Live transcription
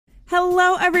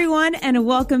Hello, everyone, and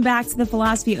welcome back to the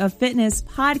Philosophy of Fitness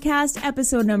podcast,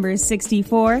 episode number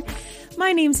 64.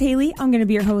 My name's Haley. I'm going to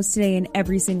be your host today and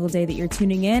every single day that you're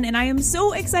tuning in, and I am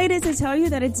so excited to tell you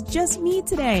that it's just me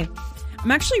today.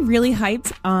 I'm actually really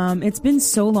hyped. It's been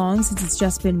so long since it's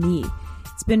just been me.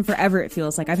 It's been forever, it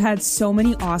feels like. I've had so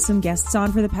many awesome guests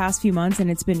on for the past few months, and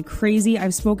it's been crazy.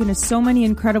 I've spoken to so many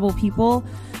incredible people.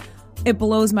 It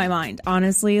blows my mind,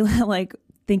 honestly. Like,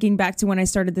 thinking back to when I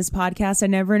started this podcast, I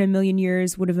never in a million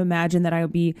years would have imagined that I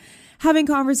would be having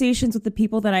conversations with the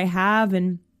people that I have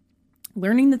and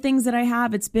learning the things that I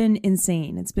have. It's been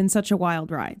insane. It's been such a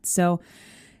wild ride. So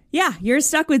yeah, you're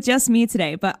stuck with just me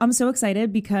today, but I'm so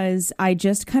excited because I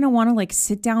just kind of want to like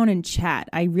sit down and chat.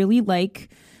 I really like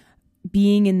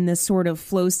being in this sort of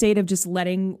flow state of just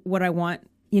letting what I want,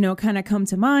 kind of come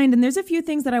to mind. And there's a few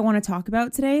things that I want to talk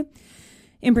about today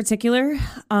in particular,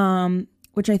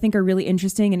 which I think are really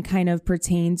interesting and kind of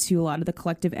pertain to a lot of the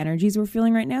collective energies we're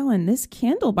feeling right now. And this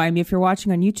candle by me, if you're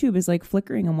watching on YouTube, is like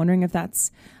flickering. I'm wondering if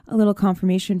that's a little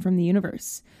confirmation from the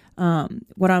universe,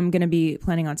 what I'm going to be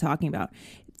planning on talking about.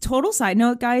 Total side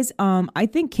note, guys, I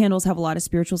think candles have a lot of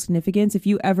spiritual significance. If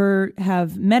you ever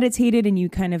have meditated and you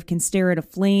kind of can stare at a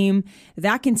flame,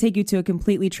 that can take you to a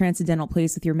completely transcendental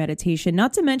place with your meditation.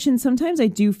 Not to mention, sometimes I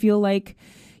do feel like,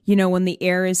 when the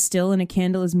air is still and a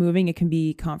candle is moving, it can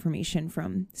be confirmation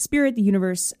from spirit, the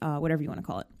universe, whatever you want to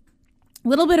call it. A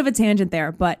little bit of a tangent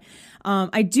there, but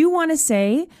I do want to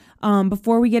say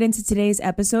before we get into today's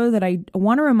episode that I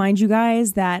want to remind you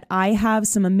guys that I have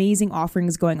some amazing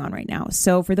offerings going on right now.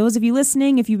 So for those of you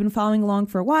listening, if you've been following along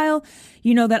for a while,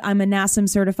 you know that I'm a NASM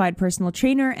certified personal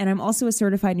trainer and I'm also a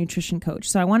certified nutrition coach.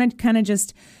 So I want to kind of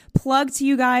just plug to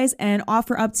you guys and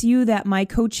offer up to you that my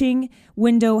coaching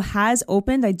window has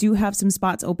opened. I do have some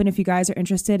spots open if you guys are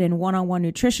interested in one-on-one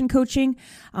nutrition coaching.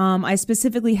 I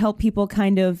specifically help people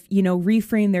kind of,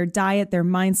 reframe their diet, their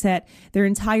mindset, their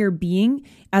entire being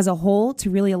as a whole to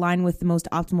really align with the most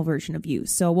optimal version of you.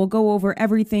 So we'll go over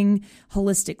everything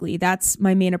holistically. That's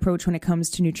my main approach when it comes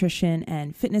to nutrition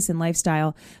and fitness and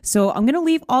lifestyle. So I'm going to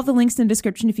leave all the links in the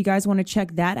description. If you guys want to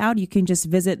check that out, you can just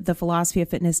visit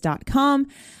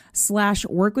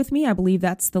thephilosophyofitness.com/work with me. I believe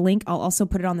that's the link. I'll also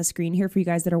put it on the screen here for you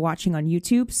guys that are watching on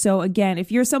YouTube. So again, if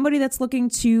you're somebody that's looking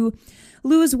to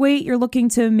lose weight, you're looking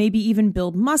to maybe even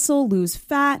build muscle, lose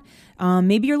fat,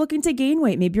 maybe you're looking to gain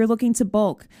weight, maybe you're looking to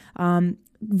bulk,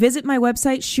 visit my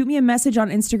website, shoot me a message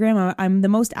on Instagram. I'm the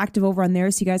most active over on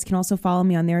there, so you guys can also follow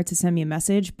me on there to send me a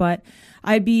message, but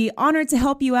I'd be honored to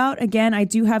help you out. Again, I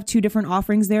do have 2 different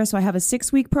offerings there. So I have a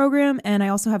 6-week program and I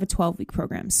also have a 12-week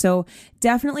program. So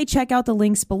definitely check out the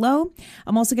links below.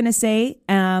 I'm also going to say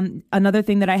another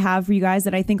thing that I have for you guys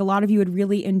that I think a lot of you would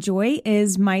really enjoy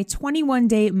is my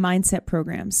 21-day mindset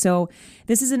program. So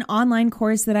this is an online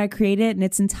course that I created and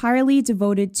it's entirely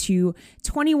devoted to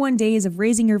 21 days of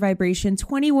raising your vibration,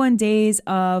 21 days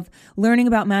of learning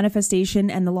about manifestation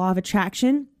and the law of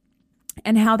attraction,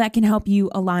 and how that can help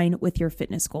you align with your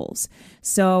fitness goals.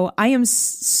 So I am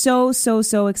so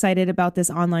excited about this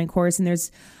online course. And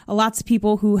there's lots of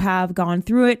people who have gone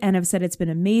through it and have said it's been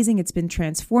amazing. It's been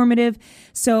transformative.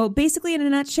 So basically, in a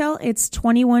nutshell, it's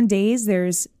 21 days.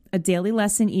 There's a daily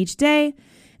lesson each day.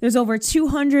 There's over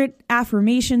 200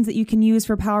 affirmations that you can use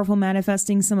for powerful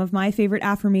manifesting, some of my favorite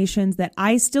affirmations that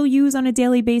I still use on a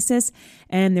daily basis.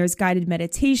 And there's guided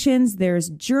meditations, there's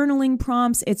journaling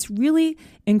prompts. It's really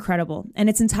incredible. And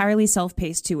it's entirely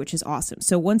self-paced too, which is awesome.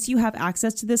 So once you have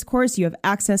access to this course, you have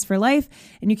access for life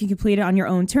and you can complete it on your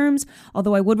own terms.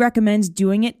 Although I would recommend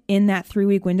doing it in that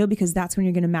 3-week window because that's when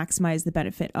you're going to maximize the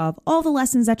benefit of all the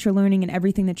lessons that you're learning and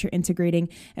everything that you're integrating.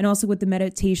 And also with the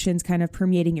meditations kind of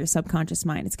permeating your subconscious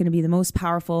mind. It's going to be the most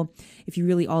powerful if you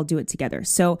really all do it together.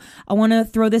 So I want to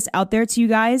throw this out there to you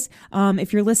guys.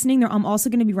 If you're listening, I'm also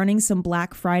going to be running some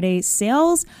Black Friday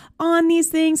sales on these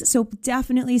things. So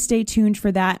definitely stay tuned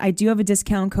for that. I do have a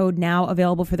discount code now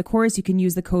available for the course. You can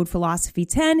use the code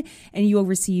Philosophy10 and you will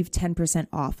receive 10%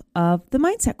 off of the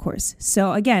mindset course.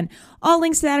 So again, all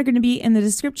links to that are going to be in the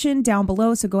description down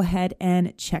below. So go ahead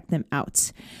and check them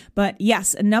out. But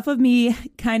yes, enough of me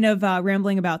kind of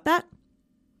rambling about that.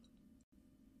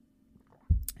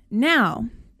 Now,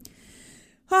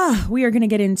 we are going to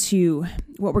get into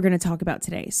what we're going to talk about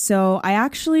today. So I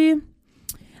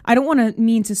don't want to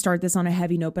mean to start this on a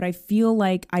heavy note, but I feel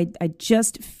like I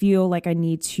just feel like I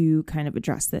need to kind of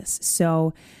address this.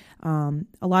 So a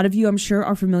lot of you, I'm sure,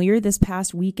 are familiar this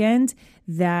past weekend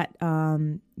that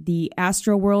the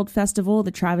Astroworld Festival,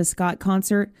 the Travis Scott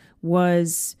concert,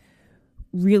 was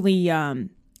really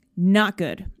not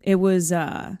good. It was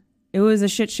a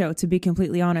shit show, to be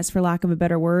completely honest, for lack of a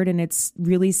better word. And it's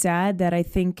really sad that I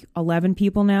think 11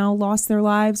 people now lost their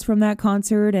lives from that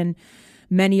concert, and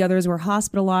many others were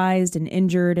hospitalized and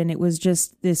injured. And it was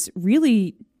just this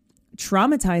really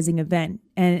traumatizing event.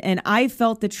 And I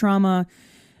felt the trauma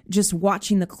just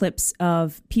watching the clips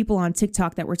of people on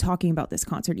TikTok that were talking about this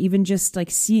concert, even just like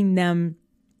seeing them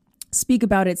speak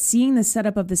about it, seeing the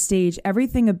setup of the stage,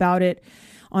 everything about it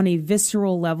on a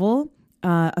visceral level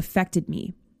affected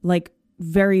me like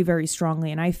very, very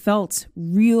strongly. And I felt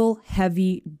real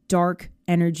heavy, dark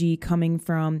energy coming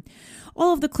from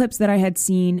all of the clips that I had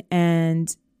seen.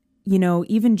 And, you know,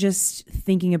 even just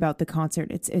thinking about the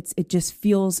concert, it just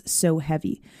feels so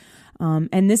heavy.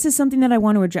 And this is something that I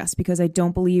want to address, because I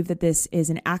don't believe that this is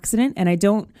an accident. And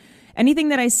anything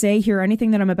that I say here,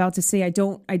 anything that I'm about to say, I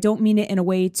don't mean it in a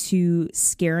way to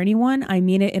scare anyone. I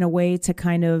mean it in a way to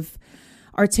kind of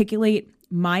articulate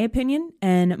my opinion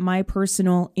and my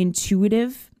personal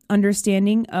intuitive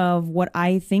understanding of what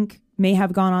I think may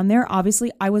have gone on there.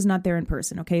 Obviously, I was not there in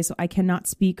person. Okay. So I cannot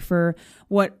speak for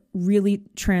what really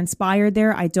transpired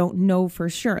there. I don't know for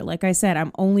sure. Like I said,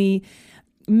 I'm only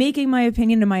making my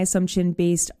opinion and my assumption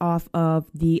based off of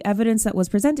the evidence that was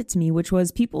presented to me, which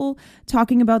was people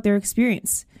talking about their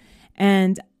experience.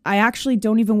 And I actually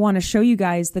don't even want to show you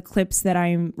guys the clips that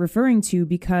I'm referring to,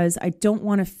 because I don't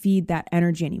want to feed that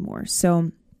energy anymore.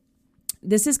 So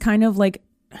this is kind of like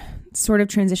sort of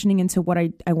transitioning into what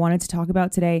I wanted to talk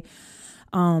about today.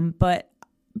 But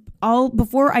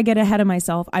before I get ahead of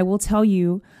myself, I will tell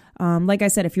you, like I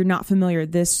said, if you're not familiar,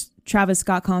 this Travis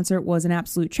Scott concert was an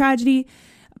absolute tragedy.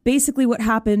 Basically, what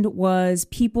happened was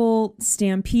people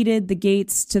stampeded the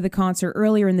gates to the concert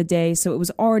earlier in the day. So it was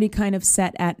already kind of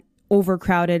set at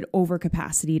overcrowded,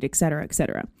 overcapacitated, et cetera, et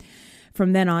cetera.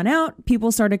 From then on out,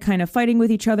 people started kind of fighting with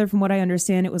each other. From what I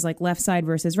understand, it was like left side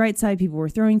versus right side. People were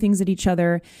throwing things at each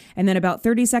other. And then about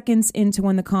 30 seconds into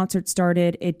when the concert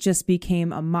started, it just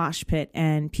became a mosh pit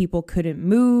and people couldn't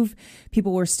move.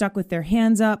 People were stuck with their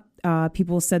hands up.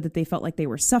 People said that they felt like they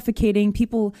were suffocating.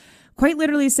 People quite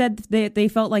literally said that they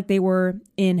felt like they were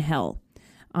in hell.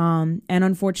 And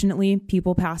unfortunately,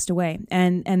 people passed away.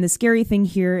 And the scary thing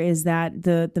here is that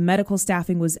the medical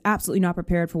staffing was absolutely not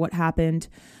prepared for what happened.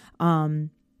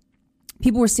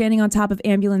 People were standing on top of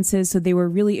ambulances, so they were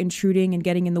really intruding and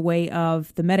getting in the way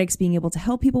of the medics being able to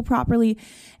help people properly.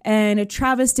 And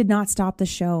Travis did not stop the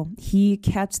show. He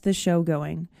kept the show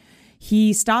going.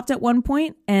 He stopped at one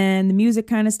point and the music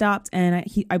kind of stopped, and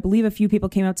I believe a few people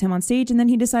came up to him on stage, and then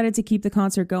he decided to keep the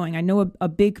concert going. I know a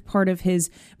big part of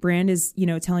his brand is, you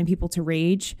know, telling people to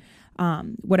rage,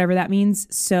 whatever that means.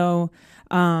 So,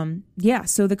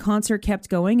 so the concert kept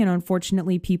going, and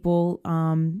unfortunately people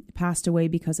passed away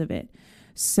because of it.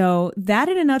 So that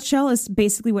in a nutshell is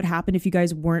basically what happened. If you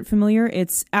guys weren't familiar,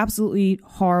 it's absolutely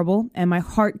horrible. And my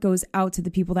heart goes out to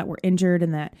the people that were injured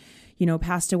and that, you know,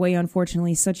 passed away,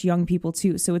 unfortunately, such young people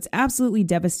too. So it's absolutely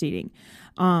devastating.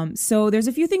 So there's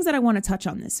a few things that I want to touch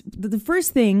on this. The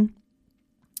first thing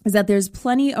is that there's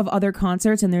plenty of other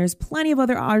concerts and there's plenty of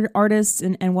other artists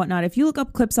and whatnot. If you look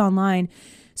up clips online,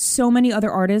 so many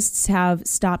other artists have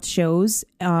stopped shows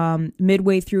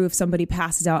midway through if somebody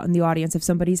passes out in the audience, if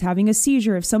somebody's having a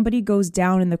seizure, if somebody goes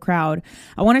down in the crowd.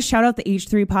 I want to shout out the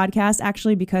H3 podcast,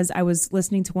 actually, because I was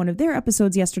listening to one of their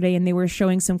episodes yesterday and they were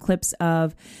showing some clips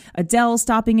of Adele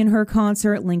stopping in her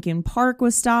concert. Linkin Park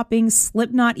was stopping.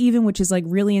 Slipknot even, which is like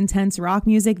really intense rock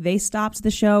music, they stopped the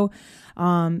show.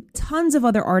 Tons of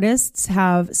other artists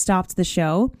have stopped the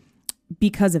show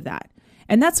because of that.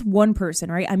 And that's one person,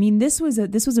 right? I mean, this was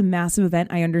a massive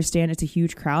event. I understand it's a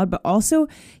huge crowd, but also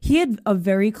he had a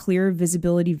very clear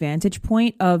visibility vantage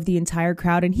point of the entire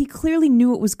crowd, and he clearly knew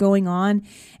what was going on,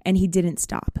 and he didn't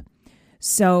stop.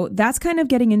 So that's kind of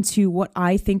getting into what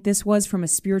I think this was from a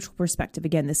spiritual perspective.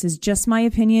 Again, this is just my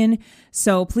opinion,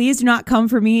 so please do not come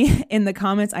for me in the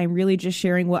comments. I'm really just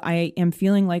sharing what I am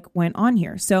feeling like went on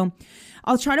here. So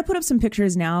I'll try to put up some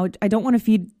pictures now. I don't want to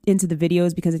feed into the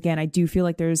videos because, again, I do feel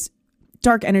like there's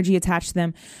dark energy attached to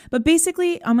them. But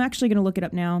basically, I'm actually going to look it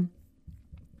up now.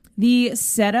 The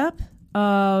setup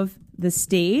of the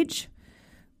stage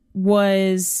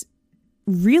was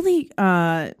really,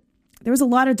 there was a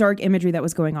lot of dark imagery that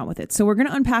was going on with it. So we're going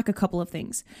to unpack a couple of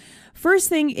things. First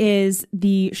thing is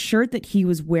the shirt that he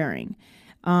was wearing.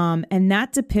 And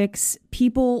that depicts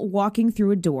people walking through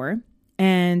a door.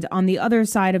 And on the other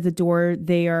side of the door,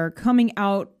 they are coming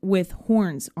out with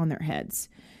horns on their heads.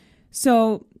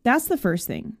 So that's the first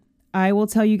thing. I will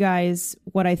tell you guys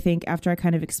what I think after I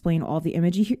kind of explain all the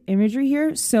imagery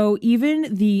here. So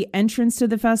even the entrance to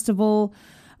the festival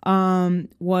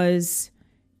was,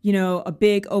 you know, a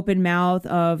big open mouth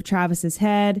of Travis's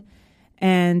head.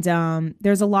 And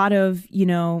there's a lot of,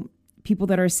 people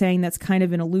that are saying that's kind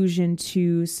of an allusion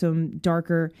to some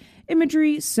darker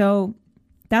imagery. So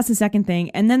that's the second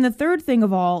thing. And then the third thing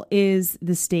of all is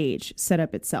the stage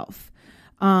setup itself.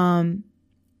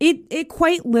 It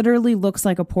quite literally looks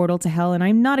like a portal to hell, and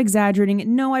I'm not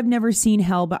exaggerating. No, I've never seen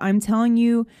hell, but I'm telling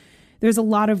you, there's a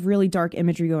lot of really dark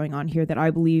imagery going on here that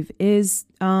I believe is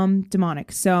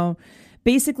demonic. So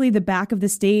basically, the back of the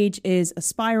stage is a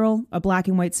spiral, a black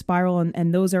and white spiral,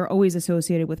 and those are always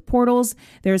associated with portals.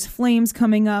 There's flames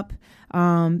coming up.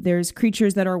 There's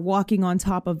creatures that are walking on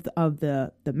top of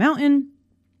the mountain.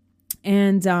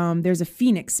 And there's a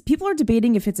phoenix. People are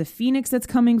debating if it's a phoenix that's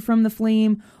coming from the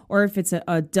flame or if it's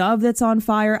a dove that's on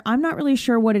fire. I'm not really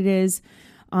sure what it is,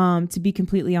 to be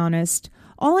completely honest.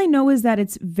 All I know is that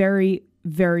it's very,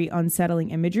 very unsettling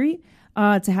imagery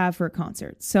to have for a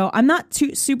concert. So I'm not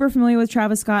too super familiar with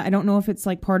Travis Scott. I don't know if it's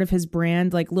like part of his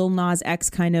brand, like Lil Nas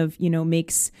X kind of,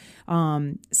 makes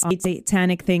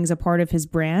satanic things a part of his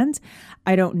brand.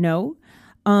 I don't know.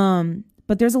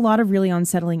 But there's a lot of really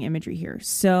unsettling imagery here.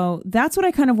 So that's what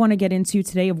I kind of want to get into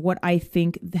today, of what I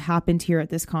think happened here at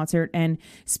this concert and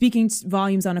speaking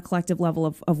volumes on a collective level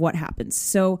of what happens.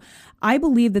 So I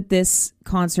believe that this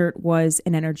concert was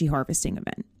an energy harvesting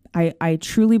event. I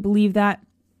truly believe that.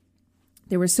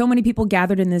 There were so many people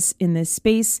gathered in this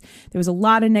space. There was a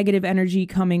lot of negative energy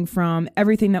coming from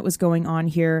everything that was going on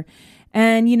here.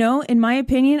 And, in my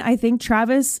opinion, I think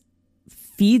Travis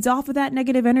feeds off of that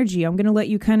negative energy. I'm going to let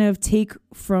you kind of take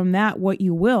from that what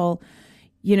you will.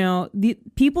 The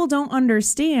people don't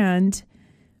understand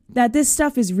that this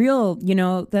stuff is real,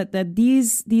 that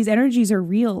these energies are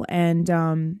real. And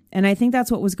I think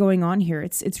that's what was going on here.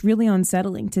 It's really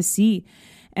unsettling to see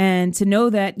and to know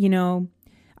that,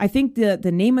 I think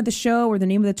the name of the show or the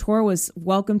name of the tour was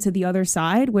Welcome to the Other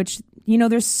Side, which,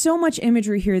 there's so much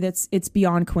imagery here it's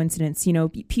beyond coincidence,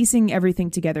 piecing everything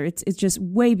together. It's just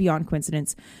way beyond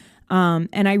coincidence.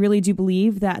 And I really do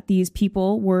believe that these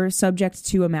people were subject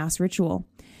to a mass ritual.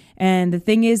 And the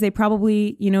thing is, they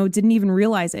probably, didn't even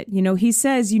realize it. He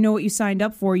says, what you signed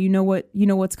up for,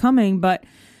 what's coming. But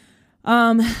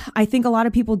I think a lot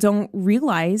of people don't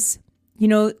realize,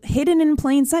 hidden in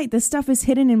plain sight. This stuff is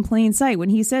hidden in plain sight. When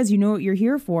he says, what you're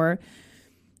here for,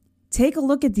 take a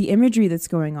look at the imagery that's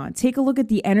going on. Take a look at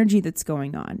the energy that's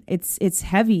going on. It's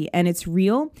heavy and it's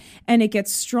real, and it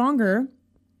gets stronger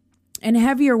and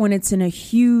heavier when it's in a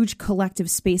huge collective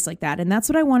space like that. And that's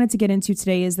what I wanted to get into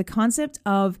today, is the concept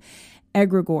of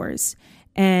egregores.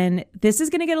 And this is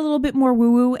going to get a little bit more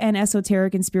woo-woo and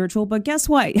esoteric and spiritual, but guess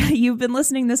what? You've been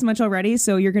listening this much already,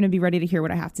 so you're going to be ready to hear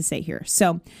what I have to say here.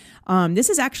 So this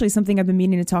is actually something I've been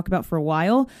meaning to talk about for a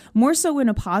while, more so in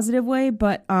a positive way,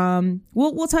 but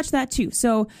we'll touch that too.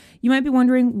 So you might be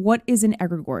wondering, what is an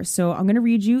egregore? So I'm going to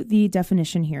read you the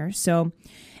definition here. So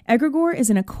egregore is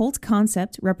an occult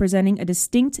concept representing a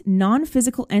distinct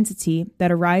non-physical entity that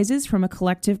arises from a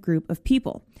collective group of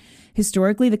people.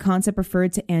 Historically, the concept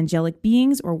referred to angelic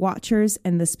beings or watchers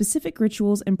and the specific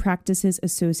rituals and practices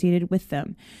associated with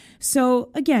them. So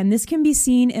again, this can be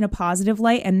seen in a positive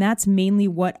light, and that's mainly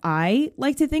what I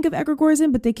like to think of egregores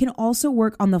in, but they can also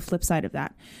work on the flip side of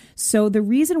that. So the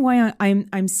reason why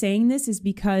I'm saying this is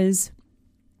because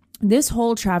this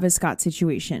whole Travis Scott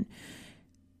situation,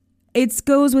 it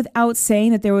goes without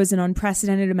saying that there was an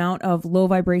unprecedented amount of low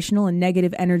vibrational and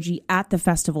negative energy at the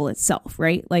festival itself,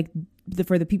 right? Like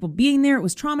for the people being there, it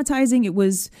was traumatizing. It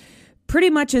was pretty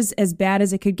much as bad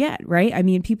as it could get, right? I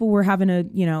mean, people were having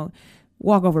to,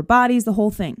 walk over bodies, the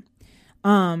whole thing.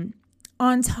 On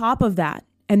top of that,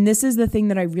 and this is the thing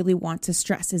that I really want to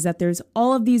stress, is that there's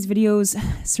all of these videos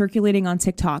circulating on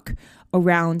TikTok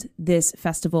around this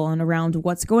festival and around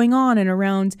what's going on and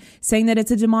around saying that it's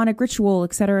a demonic ritual,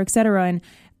 et cetera, et cetera. And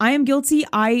I am guilty.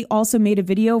 I also made a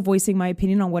video voicing my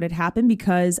opinion on what had happened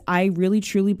because I really,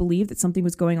 truly believe that something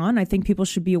was going on. I think people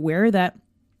should be aware that,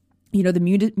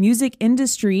 the music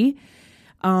industry,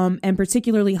 and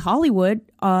particularly Hollywood,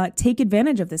 take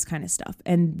advantage of this kind of stuff.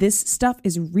 And this stuff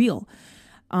is real.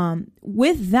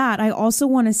 With that, I also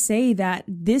want to say that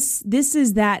this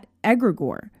is that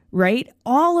egregore, right?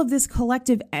 All of this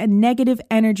collective and negative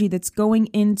energy that's going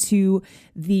into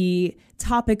the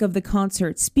topic of the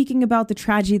concert, speaking about the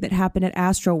tragedy that happened at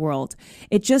Astroworld.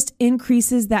 It just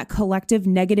increases that collective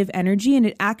negative energy, and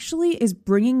it actually is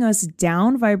bringing us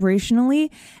down vibrationally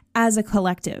as a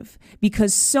collective,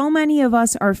 because so many of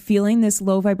us are feeling this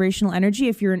low vibrational energy.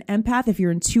 If you're an empath, if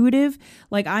you're intuitive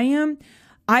like I am,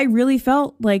 I really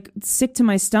felt like sick to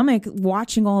my stomach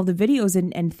watching all of the videos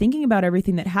and thinking about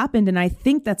everything that happened. And I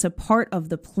think that's a part of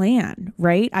the plan,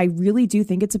 right? I really do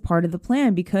think it's a part of the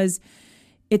plan, because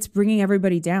it's bringing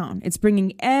everybody down. It's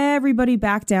bringing everybody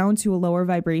back down to a lower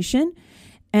vibration.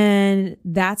 And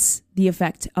that's the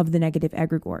effect of the negative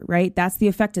egregore, right? That's the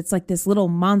effect. It's like this little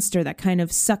monster that kind of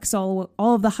sucks all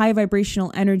of the high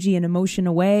vibrational energy and emotion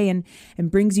away and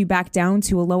brings you back down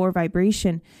to a lower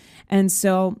vibration. And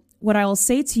so what I'll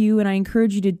say to you, and I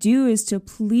encourage you to do, is to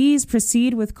please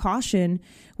proceed with caution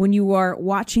when you are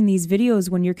watching these videos,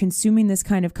 when you're consuming this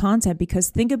kind of content, because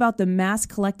think about the mass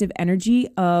collective energy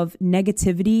of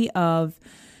negativity, of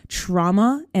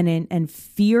trauma and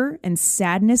fear and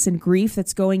sadness and grief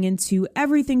that's going into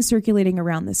everything circulating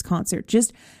around this concert.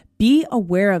 Just be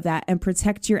aware of that and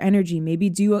protect your energy. Maybe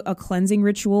do a cleansing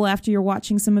ritual after you're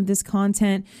watching some of this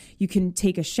content. You can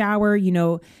take a shower,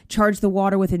 charge the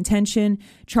water with intention.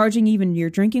 Charging even your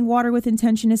drinking water with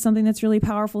intention is something that's really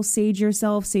powerful. Sage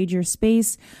yourself, sage your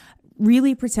space.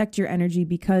 Really protect your energy,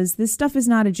 because this stuff is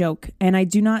not a joke. And I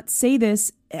do not say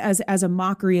this as a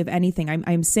mockery of anything.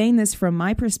 I'm saying this from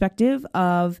my perspective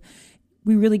of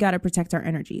we really got to protect our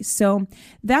energy. So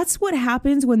that's what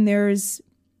happens when this,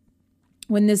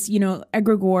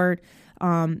 egregore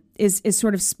is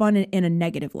sort of spun in a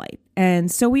negative light.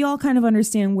 And so we all kind of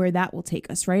understand where that will take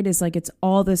us, right? It's like it's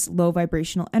all this low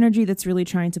vibrational energy that's really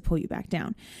trying to pull you back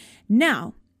down.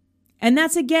 Now, and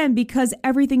that's again because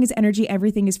everything is energy,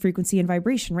 everything is frequency and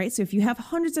vibration, right? So if you have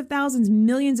hundreds of thousands,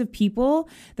 millions of people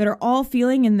that are all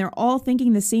feeling and they're all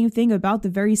thinking the same thing about the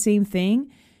very same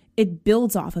thing, it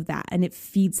builds off of that and it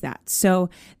feeds that. So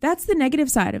that's the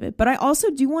negative side of it. But I also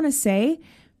do want to say,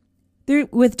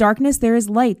 with darkness, there is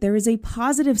light. There is a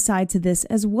positive side to this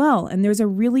as well. And there's a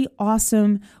really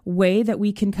awesome way that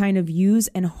we can kind of use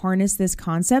and harness this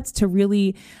concept to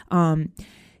really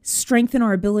strengthen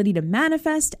our ability to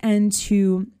manifest and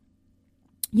to,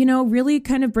 really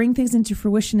kind of bring things into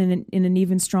fruition in an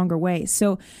even stronger way.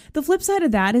 So the flip side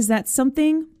of that is that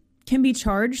something can be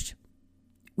charged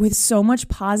with so much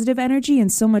positive energy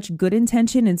and so much good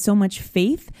intention and so much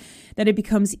faith that it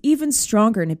becomes even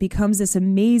stronger, and it becomes this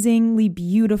amazingly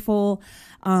beautiful,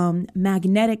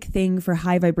 magnetic thing for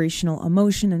high vibrational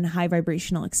emotion and high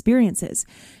vibrational experiences.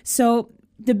 So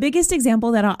the biggest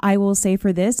example that I will say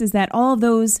for this is that all of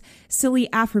those silly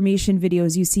affirmation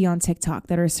videos you see on TikTok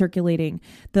that are circulating,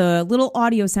 the little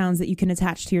audio sounds that you can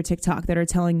attach to your TikTok that are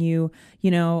telling you,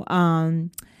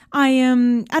 I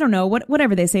am, I don't know,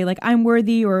 whatever they say, like I'm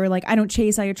worthy, or like I don't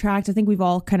chase, I attract. I think we've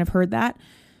all kind of heard that.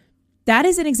 That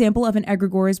is an example of an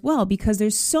egregore as well, because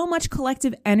there's so much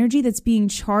collective energy that's being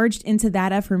charged into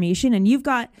that affirmation. And you've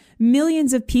got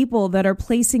millions of people that are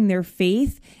placing their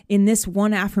faith in this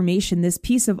one affirmation, this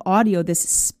piece of audio, this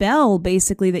spell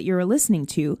basically that you're listening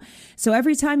to. So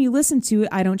every time you listen to it,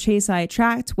 I don't chase, I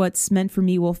attract. What's meant for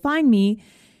me will find me.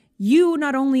 You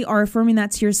not only are affirming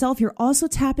that to yourself, you're also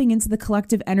tapping into the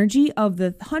collective energy of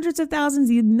the hundreds of thousands,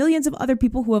 the millions of other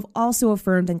people who have also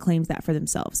affirmed and claimed that for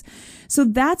themselves. So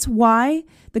that's why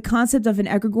the concept of an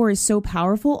egregore is so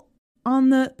powerful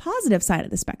on the positive side of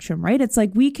the spectrum, right? It's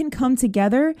like we can come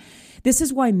together. This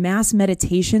is why mass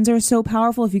meditations are so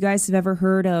powerful. If you guys have ever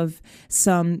heard of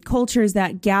some cultures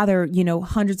that gather,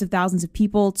 hundreds of thousands of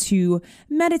people to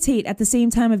meditate at the same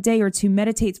time of day, or to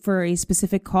meditate for a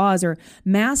specific cause, or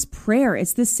mass prayer,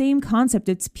 it's the same concept.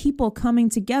 It's people coming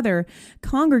together,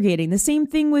 congregating. The same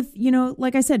thing with,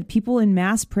 like I said, people in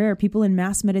mass prayer, people in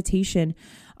mass meditation.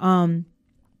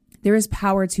 There is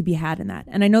power to be had in that.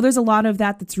 And I know there's a lot of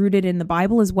that that's rooted in the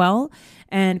Bible as well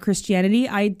and Christianity.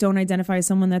 I don't identify as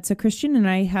someone that's a Christian, and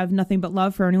I have nothing but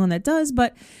love for anyone that does.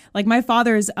 But like my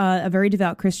father's a very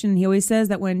devout Christian. He always says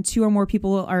that when two or more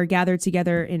people are gathered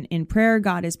together in prayer,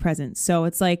 God is present. So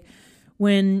it's like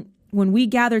when we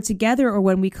gather together, or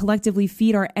when we collectively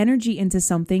feed our energy into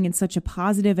something in such a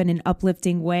positive and an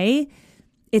uplifting way,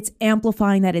 it's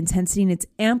amplifying that intensity, and it's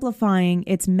amplifying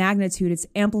its magnitude. It's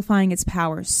amplifying its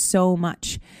power so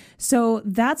much. So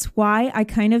that's why I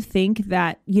kind of think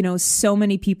that, so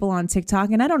many people on TikTok,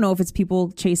 and I don't know if it's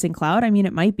people chasing clout. I mean,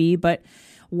 it might be, but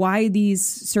why these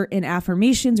certain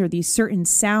affirmations or these certain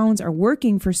sounds are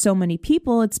working for so many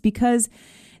people, it's because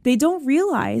they don't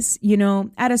realize,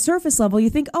 at a surface level, you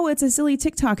think, oh, it's a silly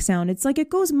TikTok sound. It's like it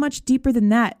goes much deeper than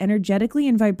that, energetically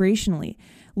and vibrationally.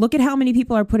 Look at how many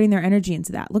people are putting their energy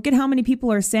into that. Look at how many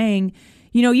people are saying,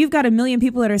 you've got 1 million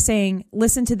people that are saying,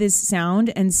 listen to this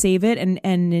sound and save it. And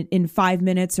in 5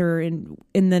 minutes or in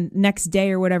the next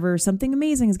day or whatever, something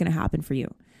amazing is going to happen for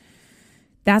you.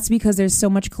 That's because there's so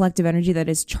much collective energy that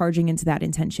is charging into that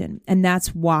intention. And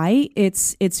that's why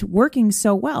it's working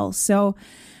so well. So,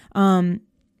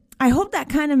 I hope that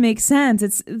kind of makes sense.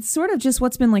 It's sort of just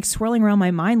what's been like swirling around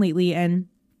my mind lately. And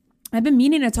I've been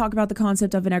meaning to talk about the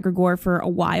concept of an egregore for a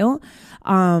while.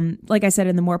 Like I said,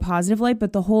 in the more positive light,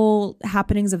 but the whole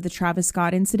happenings of the Travis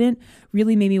Scott incident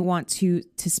really made me want to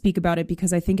speak about it,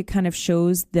 because I think it kind of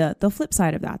shows the flip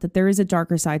side of that there is a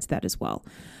darker side to that as well.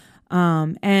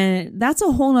 And that's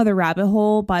a whole nother rabbit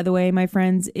hole, by the way, my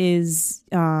friends, is,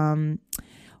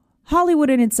 Hollywood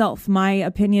in itself. My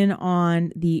opinion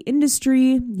on the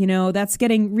industry, that's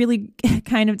getting really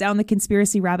kind of down the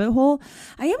conspiracy rabbit hole.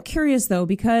 I am curious though,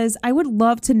 because I would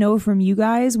love to know from you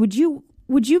guys, would you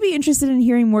be interested in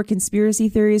hearing more conspiracy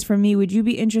theories from me? Would you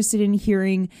be interested in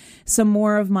hearing some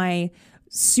more of my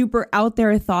super out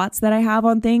there thoughts that I have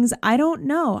on things? I don't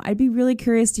know. I'd be really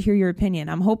curious to hear your opinion.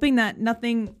 I'm hoping that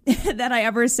nothing that I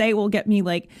ever say will get me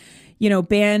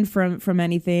banned from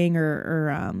anything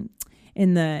or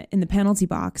in the penalty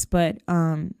box. But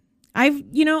I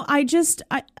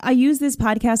use this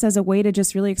podcast as a way to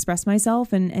just really express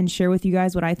myself and share with you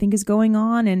guys what I think is going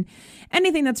on and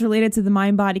anything that's related to the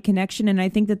mind-body connection. And I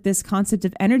think that this concept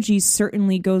of energy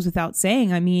certainly goes without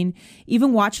saying. I mean,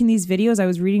 even watching these videos, I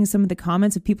was reading some of the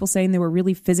comments of people saying they were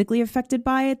really physically affected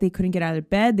by it. They couldn't get out of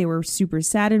bed. They were super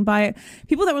saddened by it.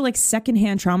 People that were like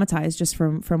secondhand traumatized just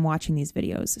from watching these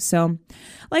videos. So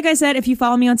like I said, if you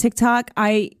follow me on TikTok,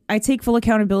 I take full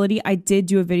accountability. I did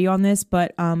do a video on this,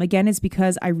 but again, it's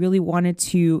because I really wanted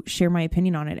to share my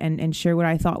opinion on it and share what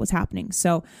I thought was happening.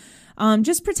 So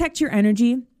just protect your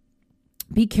energy.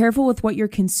 Be careful with what you're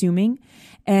consuming,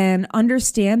 and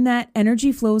understand that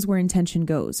energy flows where intention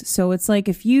goes. So it's like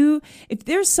if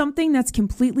there's something that's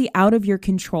completely out of your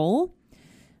control,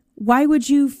 why would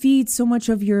you feed so much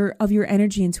of your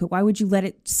energy into it? Why would you let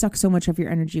it suck so much of your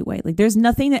energy away? Like, there's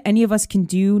nothing that any of us can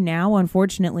do now,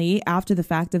 unfortunately, after the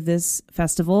fact of this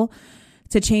festival,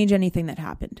 to change anything that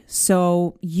happened.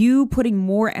 So you putting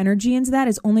more energy into that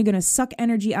is only going to suck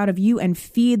energy out of you and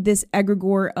feed this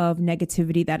egregore of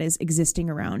negativity that is existing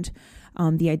around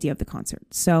the idea of the concert.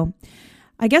 So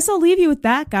I guess I'll leave you with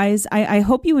that, guys. I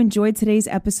hope you enjoyed today's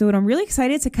episode. I'm really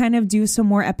excited to kind of do some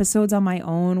more episodes on my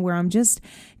own where I'm just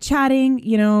chatting,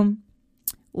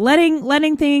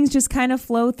 letting things just kind of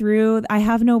flow through. I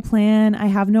have no plan. I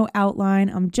have no outline.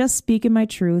 I'm just speaking my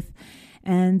truth.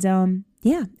 And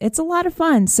yeah, it's a lot of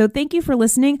fun. So thank you for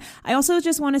listening. I also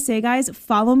just want to say, guys,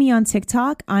 follow me on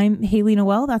TikTok. I'm Haley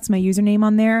Noel. That's my username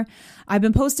on there. I've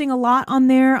been posting a lot on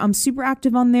there. I'm super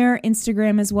active on there.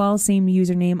 Instagram as well. Same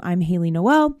username. I'm Haley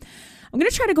Noel. I'm going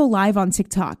to try to go live on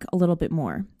TikTok a little bit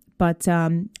more, but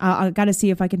I got to see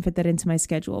if I can fit that into my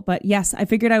schedule. But yes, I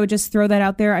figured I would just throw that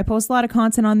out there. I post a lot of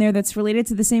content on there that's related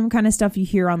to the same kind of stuff you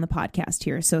hear on the podcast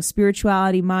here. So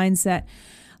spirituality, mindset,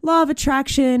 law of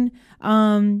attraction,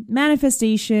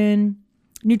 manifestation,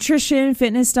 nutrition,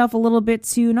 fitness stuff a little bit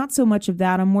too. Not so much of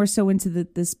that. I'm more so into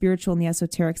the spiritual and the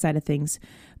esoteric side of things.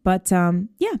 But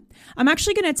yeah, I'm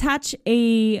actually going to attach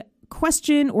a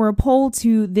question or a poll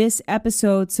to this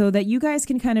episode so that you guys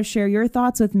can kind of share your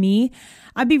thoughts with me.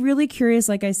 I'd be really curious.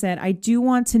 Like I said, I do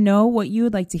want to know what you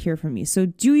would like to hear from me. So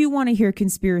do you want to hear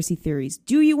conspiracy theories?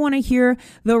 Do you want to hear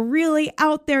the really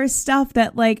out there stuff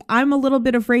that I'm a little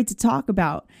bit afraid to talk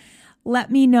about?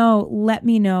 Let me know.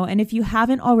 And if you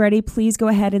haven't already, please go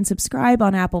ahead and subscribe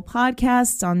on Apple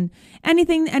Podcasts, on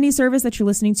any service that you're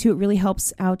listening to. It really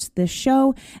helps out this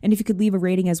show. And if you could leave a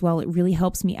rating as well, it really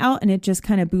helps me out. And it just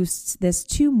kind of boosts this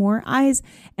to more eyes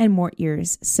and more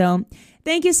ears. So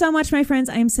thank you so much, my friends.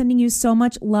 I am sending you so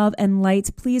much love and light.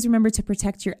 Please remember to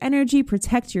protect your energy,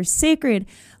 protect your sacred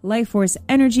life force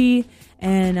energy,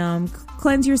 and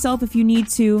cleanse yourself if you need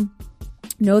to.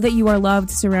 Know that you are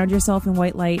loved. Surround yourself in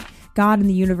white light. God and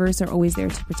the universe are always there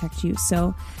to protect you.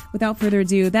 So without further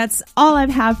ado, that's all I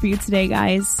have for you today,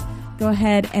 guys. Go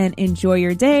ahead and enjoy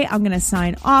your day. I'm going to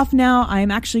sign off now.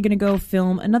 I'm actually going to go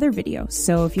film another video.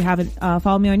 So if you haven't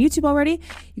followed me on YouTube already,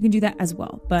 you can do that as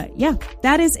well. But yeah,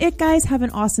 that is it, guys. Have an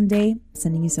awesome day.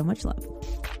 Sending you so much love.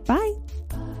 Bye.